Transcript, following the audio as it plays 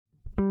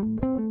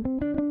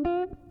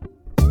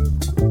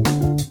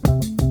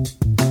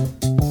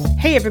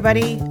Hey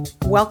everybody,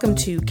 welcome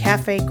to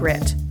Cafe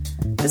Grit.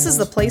 This is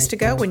the place to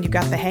go when you've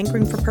got the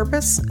hankering for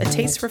purpose, a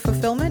taste for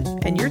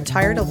fulfillment, and you're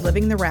tired of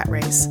living the rat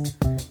race.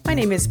 My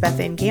name is Beth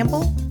Ann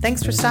Gamble.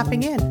 Thanks for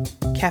stopping in.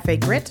 Cafe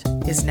Grit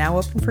is now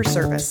open for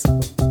service.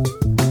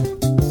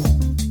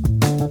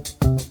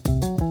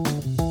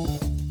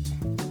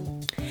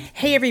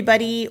 Hey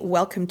everybody,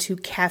 welcome to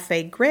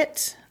Cafe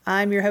Grit.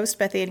 I'm your host,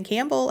 Beth Ann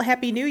Campbell.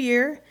 Happy New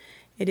Year.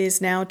 It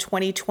is now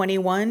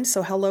 2021,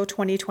 so hello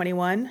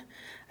 2021.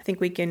 I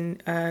think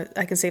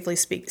I can safely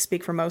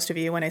speak for most of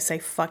you when I say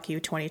fuck you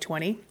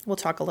 2020. We'll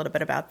talk a little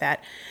bit about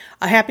that.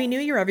 Happy New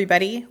Year,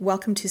 everybody.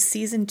 Welcome to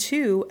Season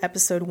 2,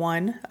 Episode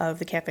 1 of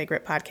the Cafe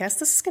Grit podcast.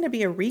 This is going to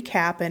be a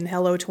recap and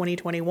hello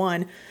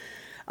 2021.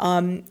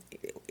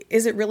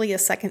 Is it really a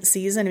second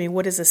season? I mean,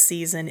 what is a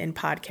season in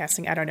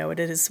podcasting? I don't know what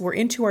it is. We're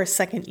into our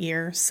second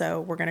year,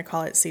 so we're going to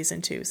call it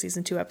Season 2,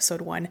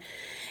 Episode 1.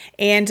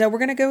 And we're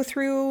going to go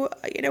through,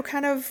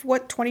 kind of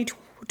what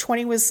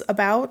 2020 was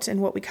about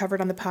and what we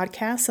covered on the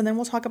podcast. And then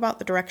we'll talk about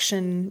the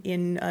direction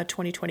in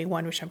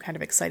 2021, which I'm kind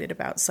of excited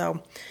about.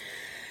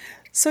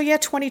 So yeah,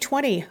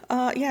 2020,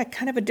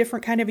 kind of a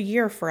different kind of a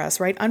year for us,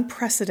 right?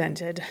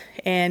 Unprecedented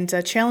and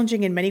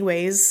challenging in many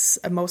ways,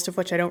 most of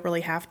which I don't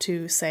really have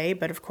to say.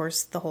 But of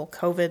course, the whole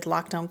COVID,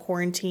 lockdown,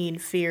 quarantine,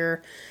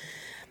 fear,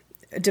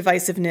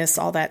 divisiveness,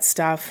 all that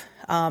stuff.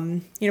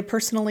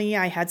 Personally,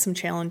 I had some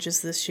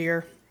challenges this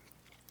year.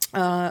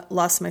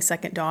 Lost my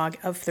second dog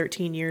of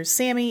 13 years,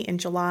 Sammy, in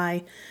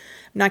July. I'm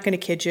not going to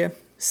kid you.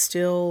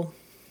 Still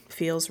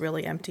feels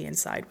really empty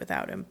inside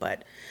without him.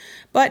 But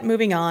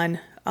moving on.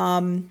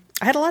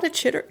 I had a lot of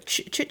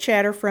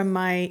chit-chatter from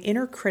my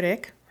inner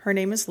critic. Her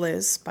name is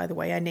Liz, by the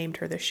way. I named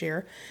her this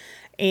year.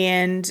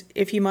 And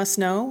if you must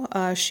know,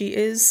 she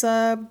has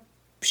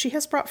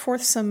brought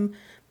forth some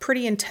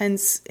pretty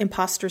intense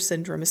imposter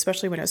syndrome,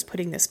 especially when I was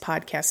putting this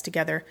podcast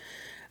together.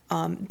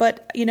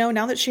 But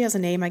now that she has a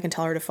name, I can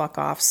tell her to fuck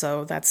off.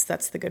 So that's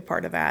the good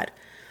part of that.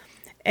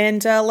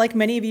 And like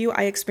many of you,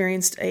 I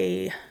experienced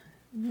a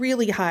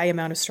really high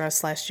amount of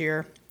stress last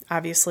year.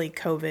 Obviously,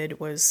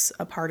 COVID was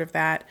a part of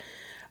that.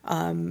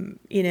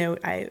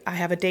 I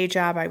have a day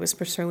job. I was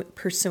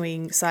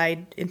pursuing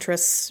side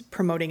interests,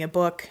 promoting a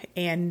book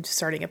and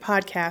starting a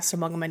podcast,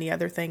 among many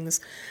other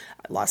things.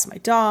 I lost my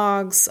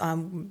dogs.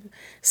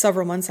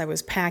 Several months I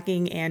was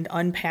packing and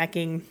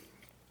unpacking.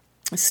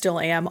 Still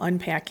am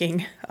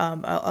unpacking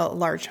a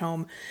large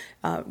home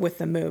with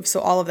the move. So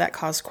all of that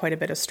caused quite a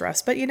bit of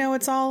stress. But,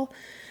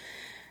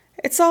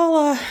 it's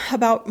all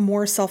about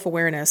more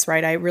self-awareness,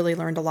 right? I really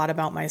learned a lot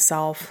about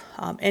myself.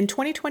 And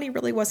 2020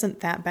 really wasn't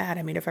that bad.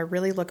 I mean, if I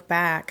really look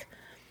back,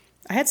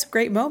 I had some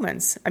great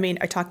moments. I mean,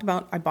 I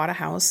bought a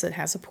house that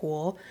has a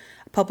pool.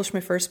 I published my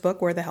first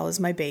book, Where the Hell is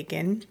My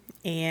Bacon?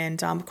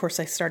 And of course,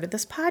 I started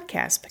this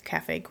podcast,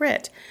 Cafe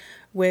Grit,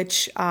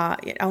 which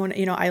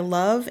I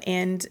love,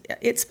 and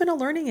it's been a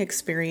learning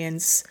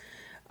experience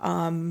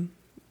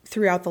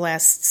throughout the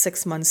last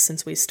 6 months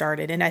since we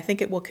started, and I think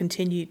it will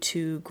continue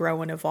to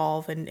grow and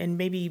evolve and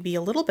maybe be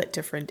a little bit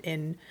different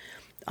in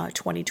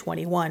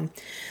 2021.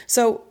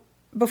 So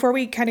before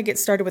we kind of get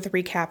started with a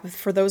recap,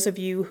 for those of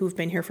you who've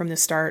been here from the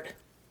start,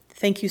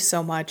 thank you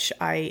so much.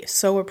 I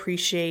so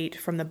appreciate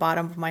from the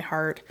bottom of my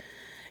heart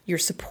your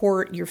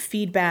support, your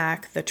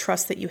feedback, the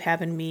trust that you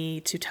have in me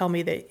to tell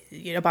me that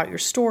about your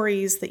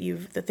stories,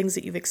 the things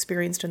that you've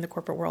experienced in the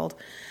corporate world.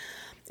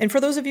 And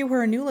for those of you who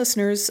are new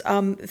listeners,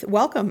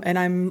 welcome. And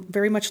I'm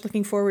very much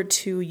looking forward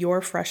to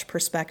your fresh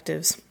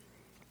perspectives.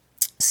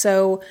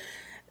 So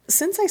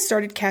since I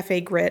started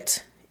Cafe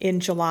Grit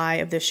in July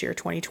of this year,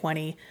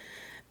 2020,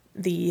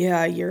 the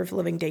year of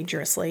living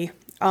dangerously,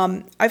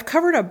 I've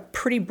covered a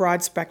pretty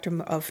broad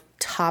spectrum of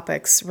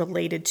topics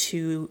related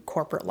to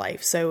corporate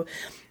life. So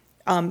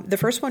the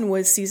first one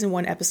was Season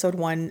 1, Episode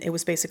 1. It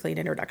was basically an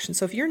introduction.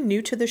 So if you're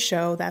new to the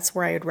show, that's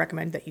where I would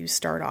recommend that you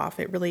start off.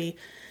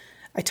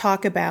 I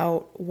talk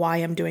about why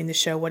I'm doing the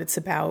show, what it's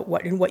about,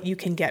 what you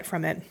can get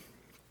from it.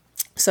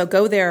 So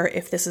go there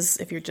if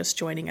you're just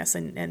joining us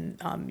and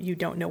you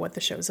don't know what the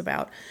show's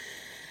about.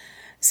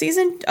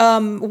 Season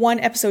 1,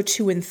 Episode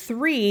 2 and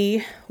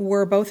 3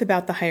 were both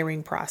about the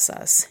hiring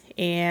process.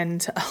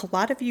 And a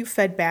lot of you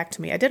fed back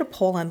to me. I did a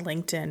poll on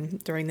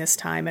LinkedIn during this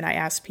time, and I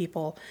asked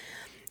people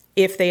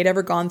if they had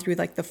ever gone through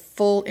like the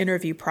full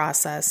interview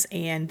process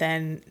and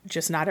then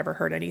just not ever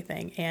heard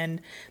anything. And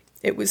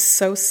it was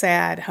so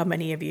sad how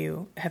many of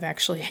you have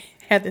actually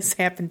had this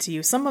happen to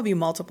you. Some of you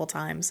multiple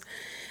times.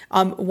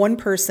 One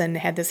person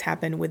had this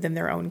happen within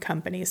their own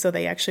company. So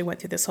they actually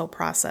went through this whole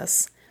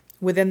process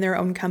within their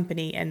own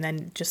company and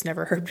then just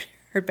never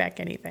heard back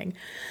anything.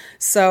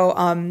 So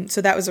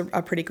that was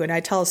a pretty good. And I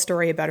tell a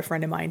story about a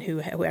friend of mine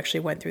who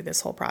actually went through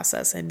this whole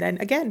process and then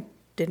again,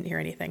 didn't hear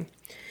anything.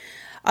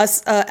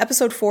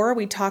 Episode 4,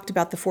 we talked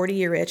about the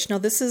 40-year itch. Now,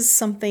 this is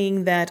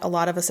something that a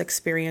lot of us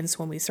experience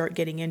when we start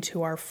getting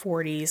into our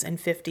 40s and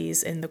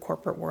 50s in the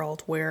corporate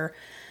world, where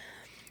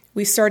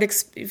we start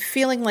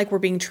feeling like we're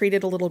being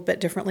treated a little bit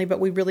differently, but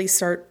we really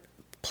start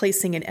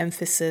placing an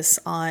emphasis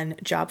on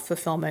job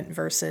fulfillment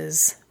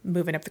versus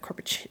moving up the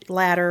corporate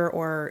ladder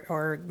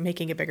or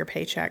making a bigger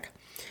paycheck.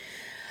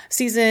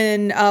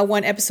 Season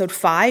 1, episode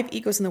 5,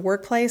 Egos in the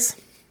Workplace.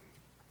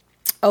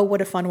 Oh,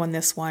 what a fun one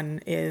this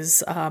one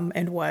is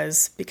and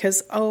was,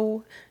 because,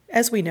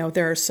 as we know,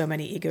 there are so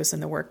many egos in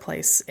the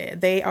workplace.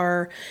 They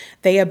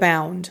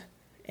abound,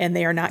 and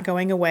they are not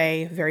going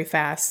away very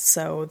fast.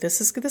 So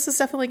this is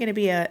definitely going to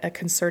be a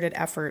concerted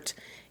effort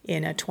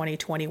in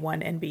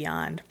 2021 and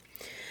beyond.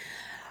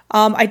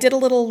 I did a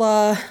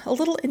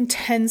little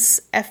intense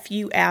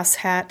FU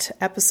asshat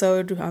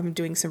episode. I'm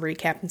doing some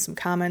recap and some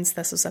comments.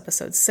 This was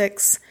episode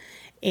 6.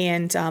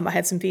 And I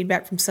had some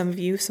feedback from some of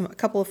you, a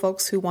couple of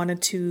folks who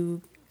wanted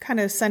to kind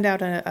of send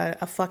out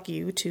a fuck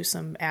you to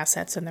some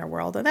assets in their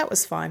world. And that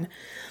was fun.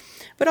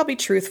 But I'll be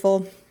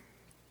truthful.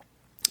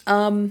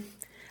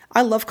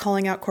 I love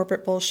calling out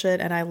corporate bullshit,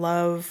 and I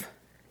love,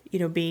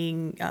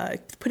 being,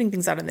 putting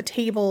things out on the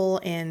table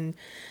and,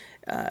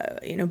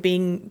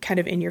 being kind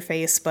of in your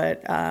face.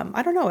 But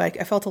I don't know, I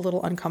felt a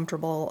little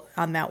uncomfortable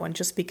on that one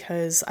just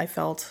because I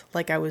felt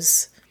like I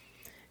was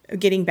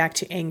getting back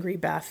to angry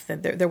Beth.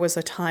 There was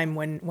a time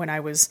when I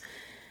was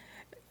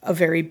a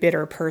very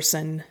bitter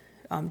person,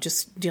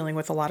 just dealing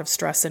with a lot of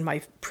stress in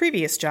my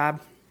previous job.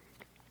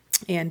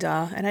 And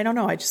I don't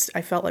know,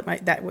 I felt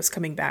like that was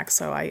coming back.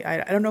 So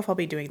I don't know if I'll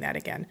be doing that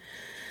again,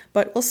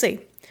 but we'll see.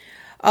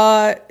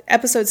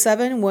 Episode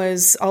 7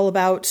 was all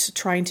about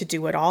trying to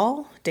do it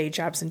all, day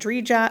jobs and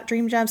dream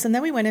jobs. And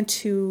then we went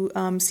into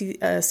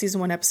season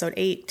 1, episode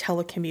 8,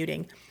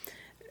 telecommuting.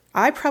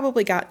 I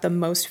probably got the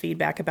most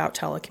feedback about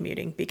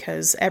telecommuting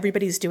because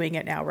everybody's doing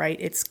it now, right?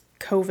 It's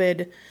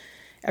COVID.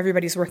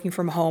 Everybody's working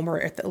from home, or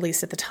at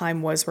least at the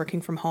time was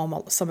working from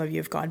home. Some of you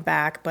have gone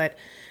back, but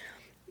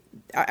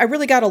I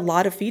really got a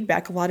lot of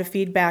feedback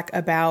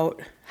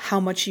about how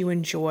much you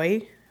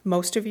enjoy,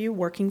 most of you,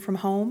 working from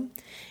home,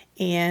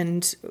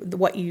 and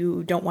what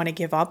you don't want to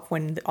give up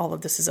when all of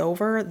this is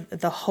over.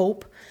 The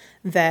hope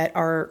that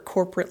our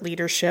corporate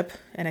leadership,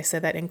 and I say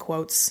that in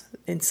quotes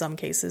in some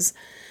cases,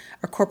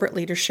 our corporate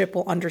leadership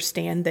will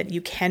understand that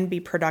you can be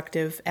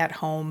productive at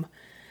home,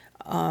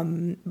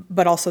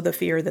 but also the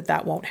fear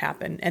that won't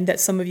happen, and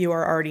that some of you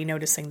are already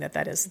noticing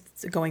that is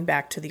going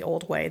back to the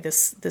old way,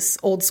 this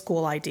old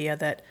school idea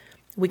that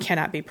we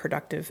cannot be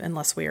productive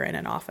unless we are in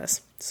an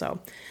office. So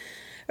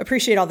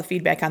appreciate all the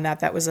feedback on that.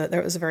 That was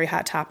a very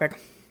hot topic.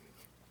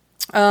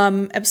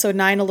 Episode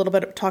 9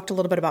 talked a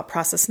little bit about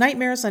process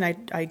nightmares, and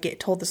I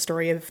told the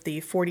story of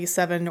the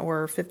 47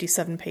 or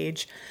 57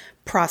 page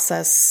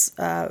process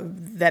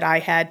that I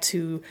had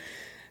to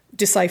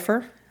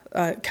decipher,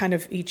 kind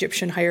of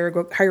Egyptian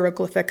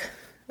hieroglyphic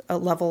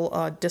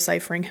level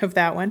deciphering of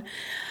that one.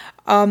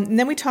 And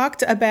then we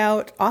talked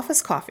about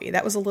office coffee.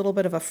 That was a little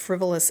bit of a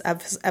frivolous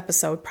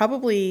episode,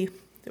 probably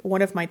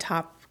one of my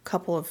top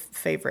couple of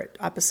favorite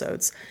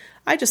episodes.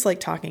 I just like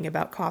talking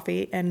about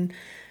coffee, and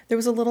there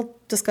was a little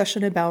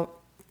discussion about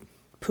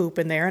poop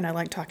in there, and I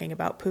like talking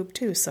about poop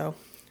too, so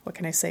what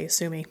can I say?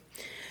 Sue me.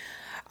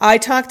 I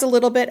talked a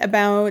little bit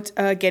about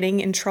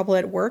getting in trouble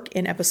at work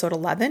in episode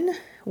 11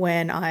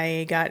 when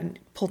I got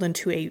pulled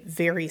into a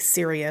very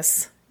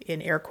serious,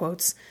 in air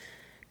quotes,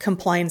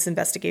 compliance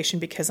investigation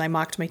because I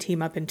mocked my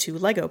team up into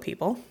Lego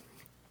people.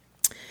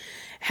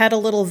 Had a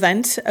little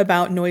vent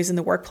about noise in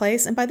the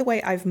workplace. And by the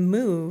way, I've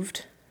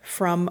moved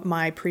from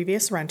my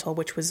previous rental,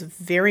 which was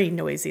very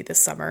noisy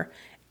this summer.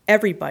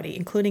 Everybody,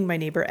 including my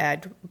neighbor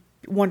Ed,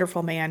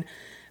 wonderful man,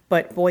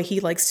 but boy, he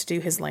likes to do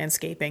his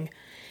landscaping.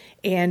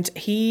 And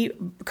he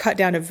cut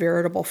down a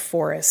veritable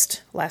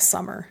forest last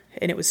summer.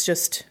 And it was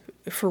just,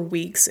 for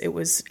weeks, it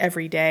was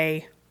every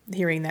day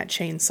hearing that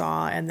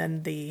chainsaw and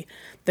then the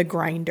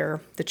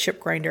grinder, the chip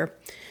grinder.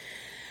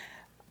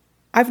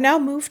 I've now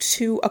moved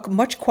to a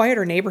much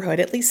quieter neighborhood,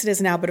 at least it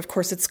is now, but of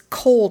course it's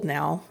cold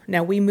now.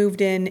 Now we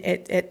moved in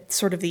at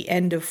sort of the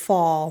end of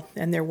fall,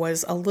 and there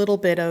was a little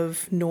bit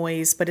of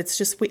noise, but it's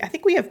just, I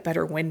think we have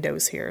better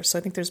windows here, so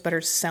I think there's better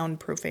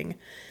soundproofing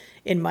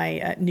in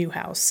my new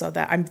house, so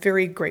that I'm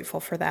very grateful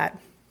for that.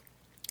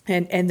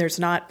 And there's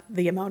not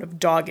the amount of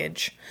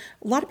doggage.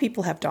 A lot of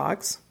people have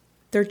dogs.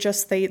 They're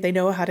just, they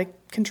know how to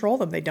control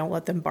them. They don't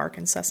let them bark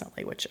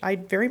incessantly, which I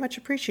very much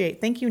appreciate.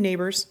 Thank you,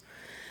 neighbors.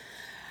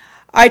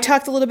 I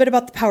talked a little bit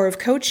about the power of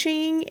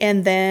coaching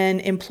and then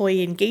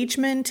employee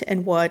engagement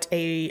and what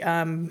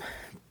a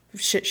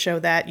shit show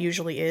that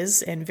usually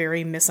is, and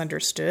very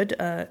misunderstood.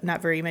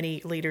 Not very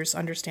many leaders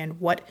understand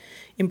what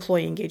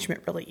employee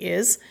engagement really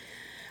is.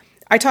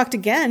 I talked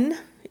again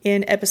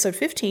in episode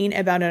 15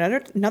 about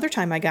another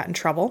time I got in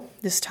trouble,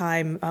 this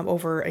time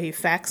over a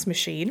fax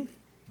machine.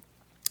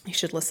 You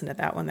should listen to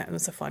that one. That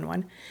was a fun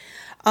one.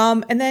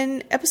 And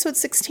then episode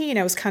 16,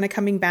 I was kind of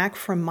coming back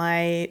from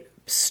my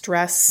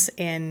stress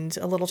and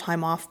a little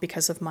time off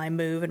because of my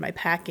move and my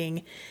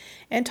packing,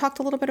 and talked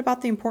a little bit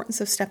about the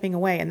importance of stepping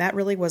away. And that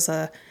really was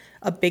a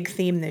big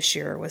theme this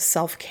year, was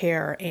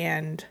self-care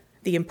and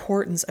the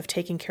importance of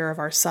taking care of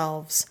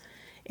ourselves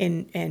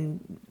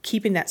and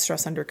keeping that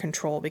stress under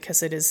control,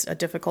 because it is a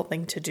difficult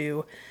thing to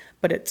do.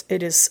 but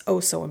it is oh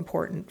so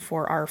important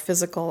for our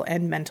physical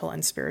and mental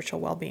and spiritual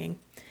well-being.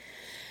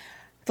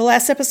 The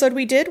last episode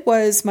we did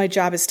was My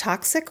Job is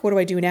Toxic. What do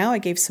I do now? I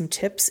gave some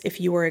tips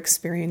if you are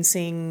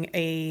experiencing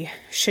a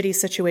shitty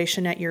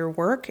situation at your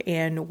work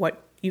and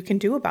what you can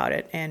do about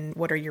it, and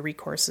what are your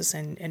recourses,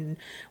 and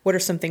what are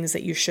some things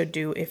that you should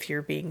do if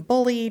you're being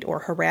bullied or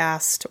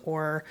harassed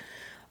or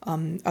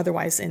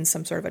otherwise in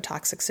some sort of a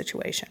toxic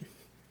situation.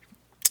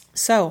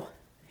 So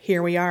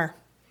here we are.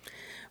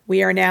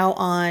 We are now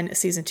on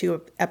season 2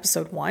 of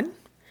episode 1.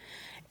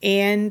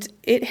 And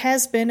it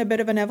has been a bit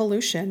of an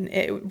evolution.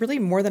 It really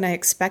more than I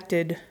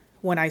expected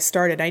when I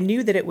started. I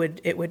knew that it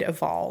would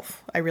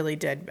evolve. I really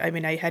did. I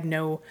mean, I had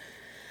no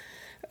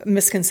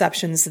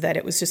misconceptions that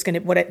it was just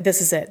going to, this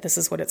is it. This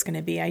is what it's going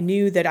to be. I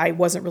knew that I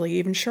wasn't really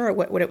even sure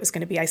what it was going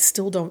to be. I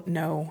still don't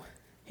know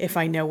if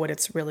I know what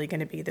it's really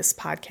going to be, this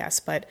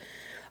podcast. But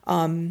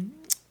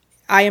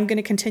I am going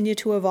to continue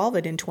to evolve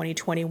it in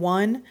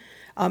 2021.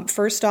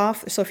 First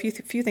off, so a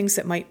few things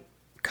that might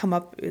come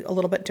up a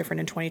little bit different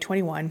in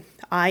 2021.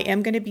 I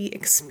am going to be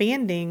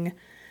expanding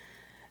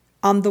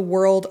on the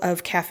world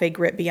of Cafe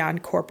Grit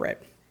beyond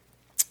corporate.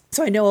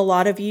 So I know a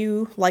lot of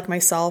you, like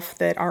myself,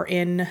 that are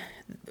in,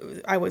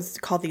 I would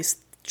call these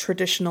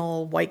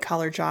traditional white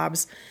collar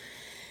jobs.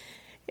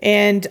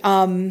 And,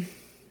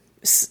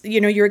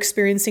 you're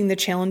experiencing the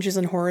challenges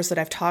and horrors that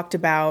I've talked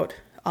about.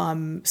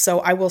 So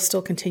I will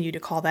still continue to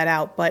call that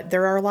out. But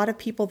there are a lot of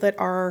people that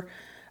are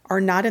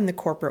not in the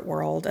corporate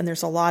world, and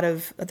there's a lot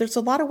of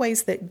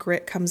ways that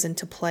grit comes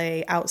into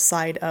play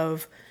outside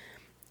of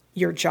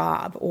your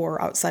job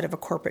or outside of a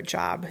corporate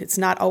job. It's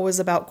not always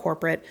about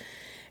corporate.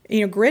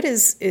 Grit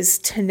is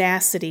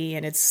tenacity,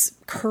 and it's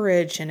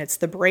courage, and it's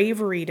the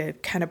bravery to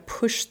kind of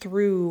push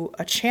through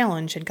a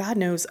challenge. And God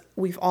knows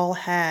we've all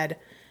had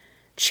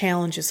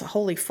challenges.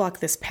 Holy fuck,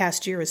 this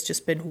past year has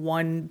just been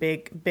one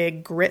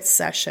big grit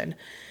session.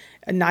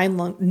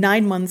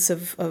 9 months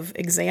of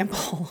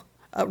example.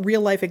 A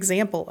real life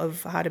example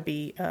of how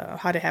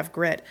to have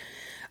grit.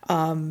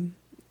 And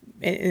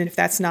if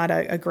that's not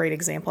a great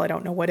example, I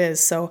don't know what is.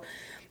 So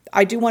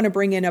I do want to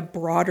bring in a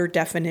broader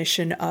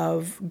definition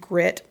of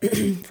grit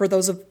for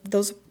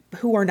those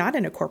who are not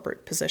in a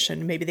corporate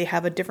position. Maybe they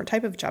have a different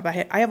type of job.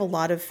 I have a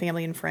lot of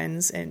family and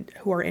friends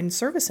who are in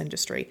service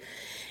industry,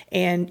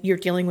 and you're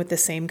dealing with the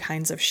same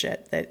kinds of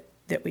shit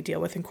that we deal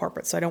with in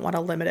corporate. So I don't want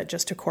to limit it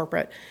just to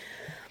corporate.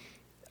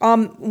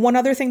 One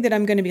other thing that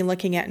I'm going to be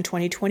looking at in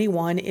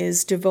 2021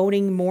 is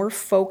devoting more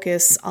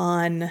focus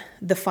on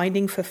the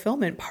finding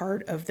fulfillment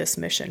part of this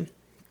mission.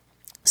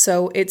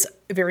 So it's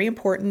very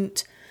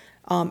important,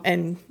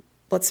 and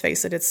let's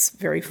face it, it's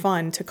very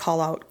fun to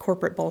call out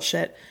corporate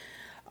bullshit.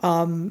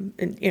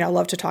 And, I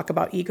love to talk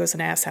about egos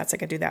and assets. I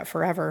could do that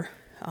forever,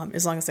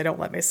 as long as I don't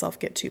let myself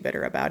get too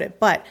bitter about it.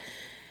 But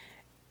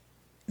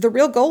the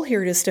real goal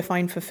here is to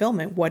find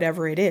fulfillment,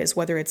 whatever it is,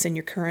 whether it's in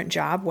your current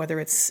job, whether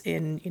it's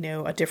in,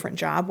 a different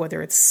job,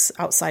 whether it's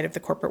outside of the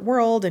corporate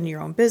world and your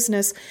own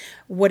business,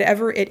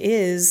 whatever it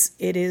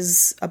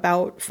is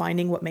about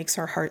finding what makes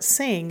our hearts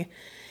sing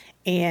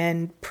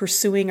and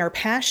pursuing our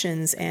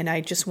passions. And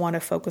I just want to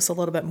focus a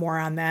little bit more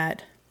on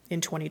that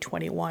in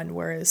 2021,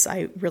 whereas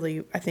I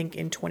think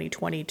in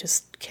 2020,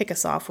 to kick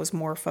us off, was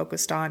more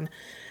focused on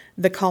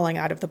the calling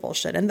out of the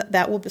bullshit. And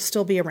that will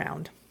still be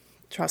around.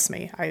 Trust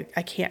me, I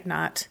can't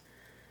not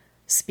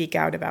speak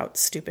out about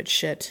stupid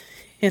shit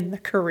in the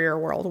career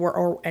world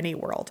or any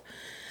world.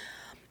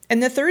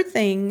 And the third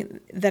thing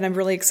that I'm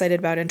really excited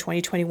about in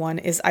 2021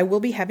 is I will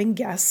be having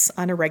guests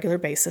on a regular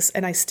basis,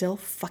 and I still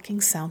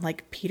fucking sound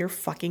like Peter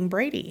fucking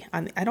Brady.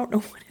 I don't know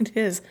what it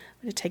is.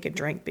 I'm going to take a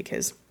drink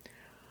because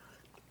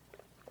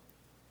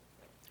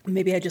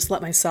maybe I just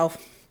let myself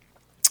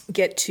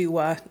get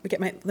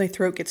my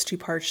throat gets too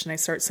parched and I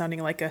start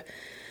sounding like a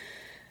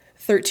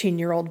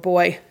 13-year-old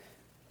boy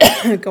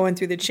going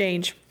through the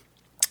change.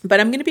 But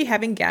I'm going to be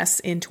having guests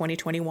in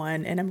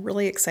 2021, and I'm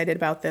really excited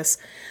about this.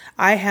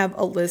 I have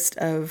a list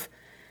of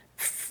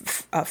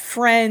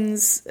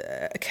friends,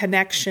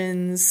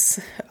 connections,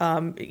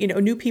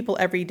 new people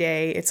every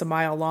day. It's a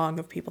mile long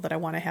of people that I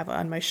want to have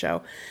on my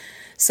show.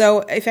 So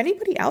if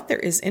anybody out there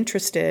is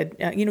interested,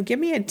 give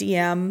me a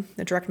DM,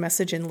 a direct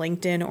message in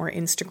LinkedIn or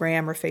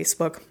Instagram or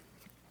Facebook.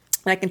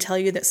 And I can tell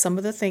you that some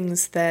of the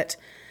things that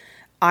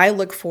I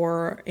look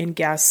for in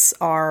guests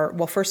are,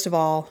 well, first of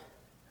all,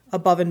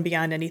 above and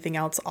beyond anything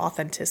else,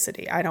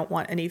 authenticity. I don't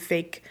want any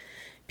fake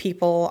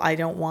people. I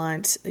don't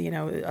want, too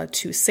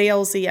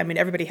salesy. I mean,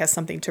 everybody has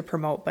something to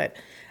promote, but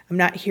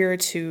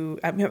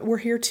we're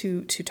here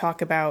to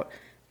talk about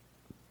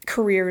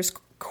careers,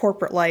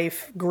 corporate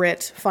life,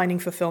 grit, finding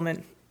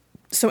fulfillment.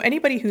 So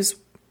anybody who's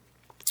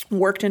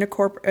worked in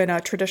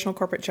a traditional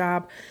corporate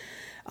job,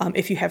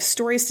 if you have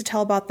stories to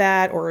tell about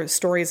that, or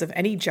stories of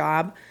any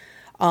job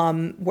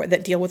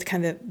that deal with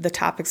kind of the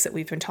topics that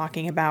we've been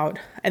talking about,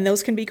 and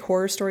those can be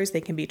horror stories,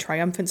 they can be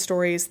triumphant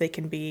stories, they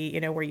can be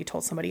where you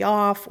told somebody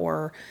off,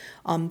 or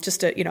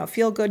just a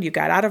feel good. You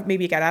got out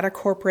of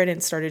corporate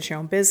and started your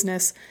own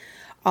business.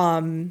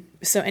 So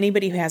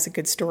anybody who has a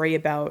good story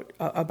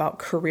about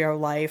career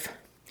life.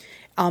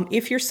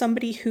 If you're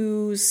somebody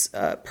whose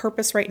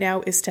purpose right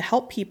now is to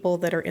help people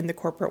that are in the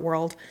corporate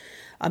world,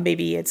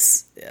 maybe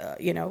it's,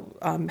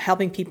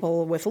 helping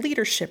people with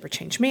leadership or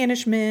change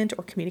management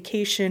or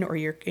communication, or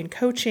you're in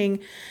coaching,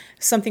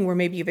 something where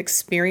maybe you've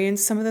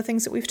experienced some of the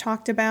things that we've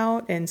talked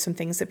about and some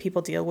things that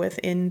people deal with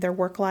in their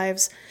work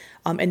lives.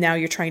 And now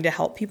you're trying to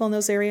help people in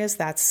those areas.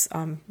 That's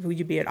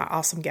you'd be an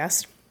awesome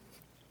guest.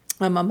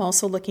 I'm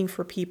also looking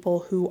for people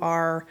who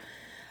are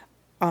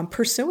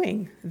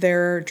pursuing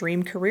their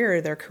dream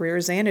career, their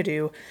career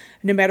Xanadu,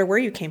 no matter where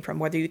you came from,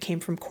 whether you came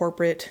from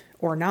corporate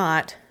or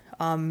not.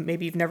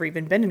 Maybe you've never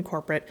even been in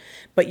corporate,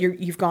 but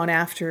you've gone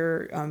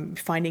after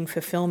finding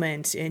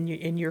fulfillment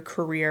in your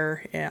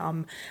career.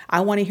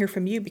 I want to hear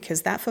from you,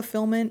 because that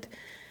fulfillment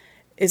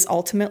is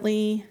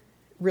ultimately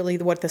really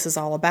what this is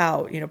all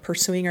about.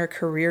 Pursuing our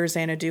career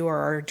Xanadu, or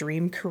our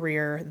dream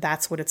career.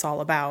 That's what it's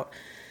all about.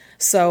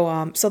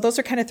 So those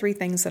are kind of three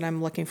things that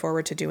I'm looking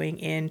forward to doing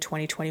in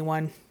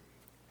 2021.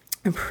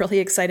 I'm really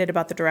excited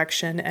about the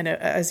direction, and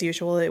as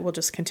usual, it will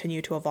just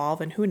continue to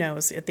evolve. And who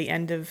knows, at the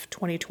end of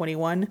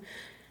 2021,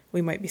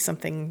 we might be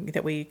something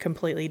that we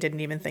completely didn't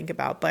even think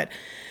about. But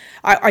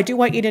I do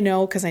want you to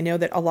know, because I know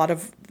that a lot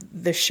of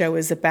this show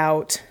is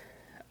about,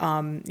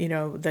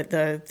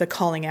 the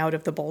calling out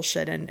of the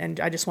bullshit. And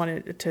I just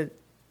wanted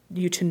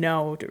you to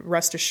know,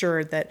 rest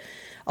assured that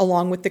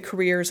along with the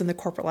careers and the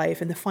corporate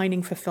life and the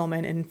finding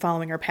fulfillment and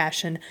following our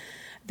passion,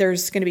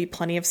 there's going to be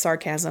plenty of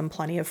sarcasm,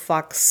 plenty of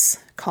fucks,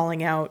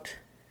 calling out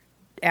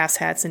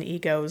asshats and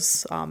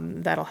egos.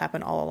 That'll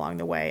happen all along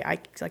the way.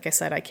 Like I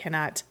said, I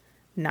cannot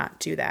not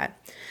do that.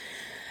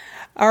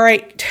 All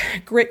right,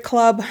 Grit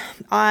Club,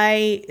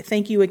 I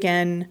thank you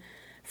again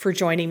for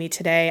joining me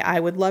today. I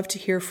would love to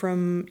hear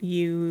from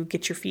you,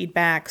 get your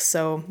feedback.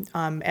 So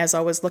as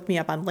always, look me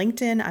up on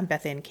LinkedIn. I'm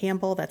Beth Ann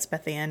Campbell. That's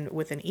Beth Ann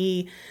with an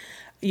E.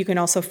 You can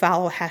also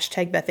follow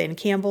hashtag Beth Ann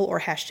Campbell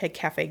or hashtag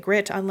Cafe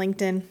Grit on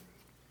LinkedIn.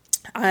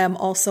 I am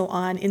also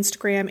on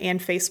Instagram and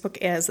Facebook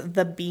as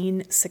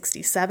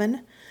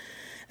TheBean67.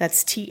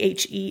 That's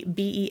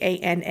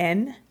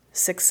TheBeann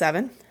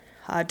 67.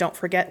 Don't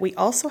forget, we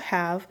also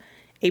have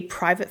a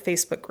private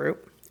Facebook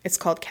group. It's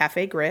called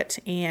Cafe Grit,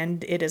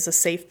 and it is a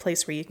safe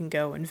place where you can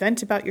go and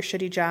vent about your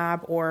shitty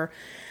job, or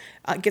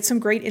get some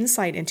great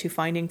insight into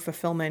finding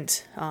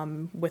fulfillment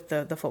with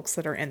the folks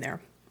that are in there.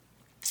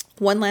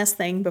 One last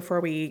thing before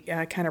we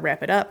kind of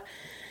wrap it up.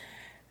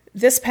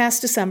 This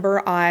past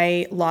December,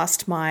 I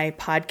lost my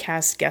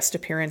podcast guest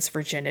appearance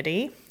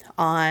virginity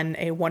on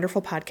a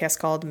wonderful podcast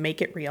called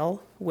Make It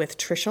Real with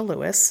Trisha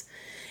Lewis.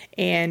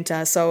 And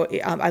so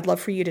I'd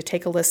love for you to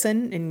take a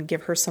listen and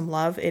give her some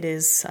love. It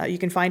is, you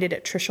can find it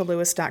at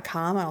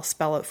trishalewis.com. I'll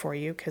spell it for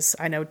you, because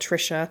I know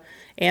Trisha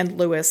and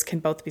Lewis can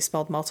both be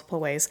spelled multiple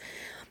ways.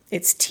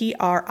 It's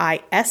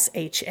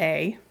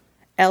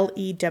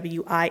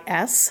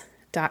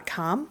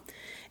TRISHALEWIS.com.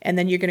 And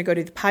then you're going to go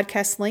to the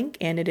podcast link,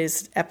 and it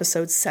is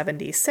episode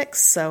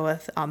 76. So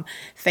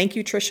thank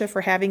you, Trisha, for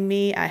having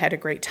me. I had a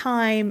great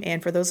time.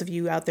 And for those of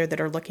you out there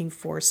that are looking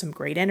for some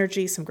great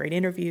energy, some great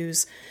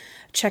interviews,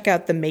 check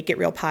out the Make It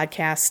Real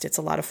podcast. It's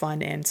a lot of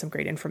fun and some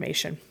great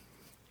information.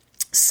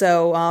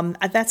 So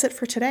that's it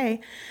for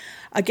today.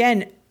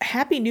 Again,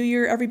 Happy New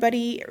Year,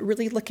 everybody.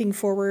 Really looking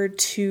forward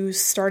to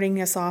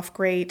starting us off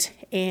great.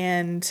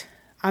 And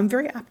I'm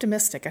very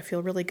optimistic. I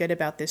feel really good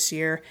about this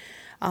year.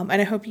 And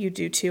I hope you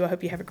do too. I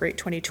hope you have a great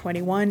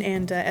 2021.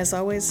 And as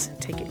always,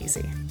 take it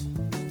easy.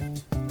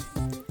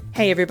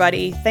 Hey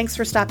everybody, thanks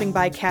for stopping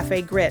by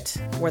Cafe Grit,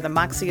 where the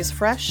moxie is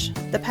fresh,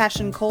 the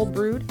passion cold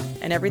brewed,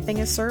 and everything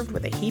is served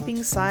with a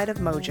heaping side of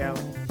mojo.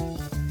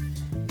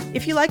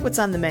 If you like what's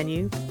on the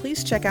menu,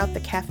 please check out the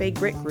Cafe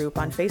Grit group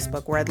on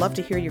Facebook, where I'd love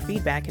to hear your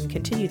feedback and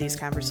continue these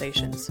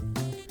conversations.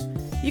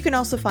 You can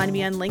also find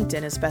me on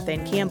LinkedIn as Beth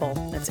Ann Campbell,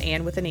 that's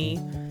Ann with an E,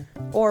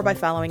 or by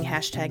following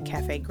hashtag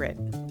Cafe Grit.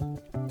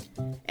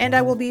 And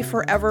I will be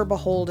forever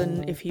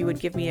beholden if you would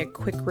give me a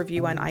quick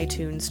review on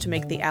iTunes to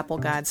make the Apple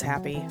gods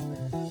happy.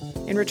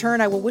 In return,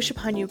 I will wish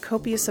upon you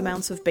copious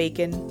amounts of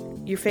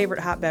bacon, your favorite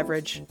hot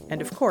beverage,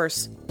 and of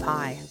course,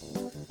 pie.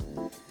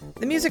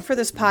 The music for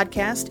this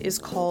podcast is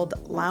called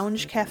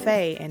Lounge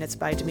Cafe, and it's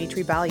by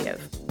Dmitry Balyev.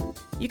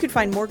 You can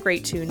find more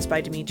great tunes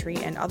by Dmitry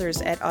and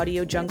others at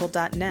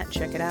audiojungle.net.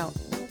 Check it out.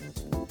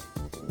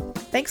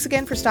 Thanks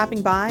again for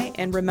stopping by,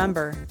 and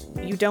remember,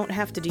 you don't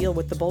have to deal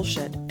with the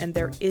bullshit, and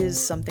there is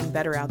something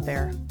better out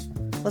there.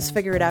 Let's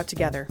figure it out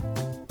together.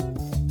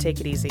 Take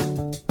it easy.